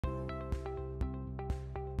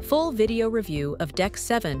Full video review of Deck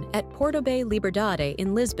 7 at PortoBay Liberdade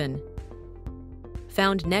in Lisbon.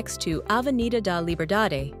 Found next to Avenida da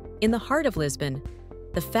Liberdade, in the heart of Lisbon,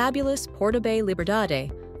 the fabulous PortoBay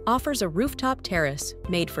Liberdade offers a rooftop terrace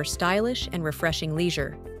made for stylish and refreshing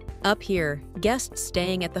leisure. Up here, guests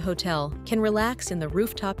staying at the hotel can relax in the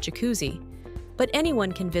rooftop jacuzzi, but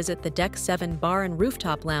anyone can visit the Deck 7 Bar and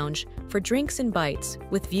Rooftop Lounge for drinks and bites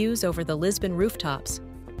with views over the Lisbon rooftops.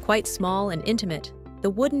 Quite small and intimate, the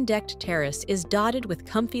wooden-decked terrace is dotted with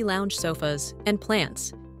comfy lounge sofas and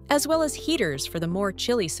plants, as well as heaters for the more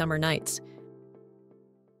chilly summer nights.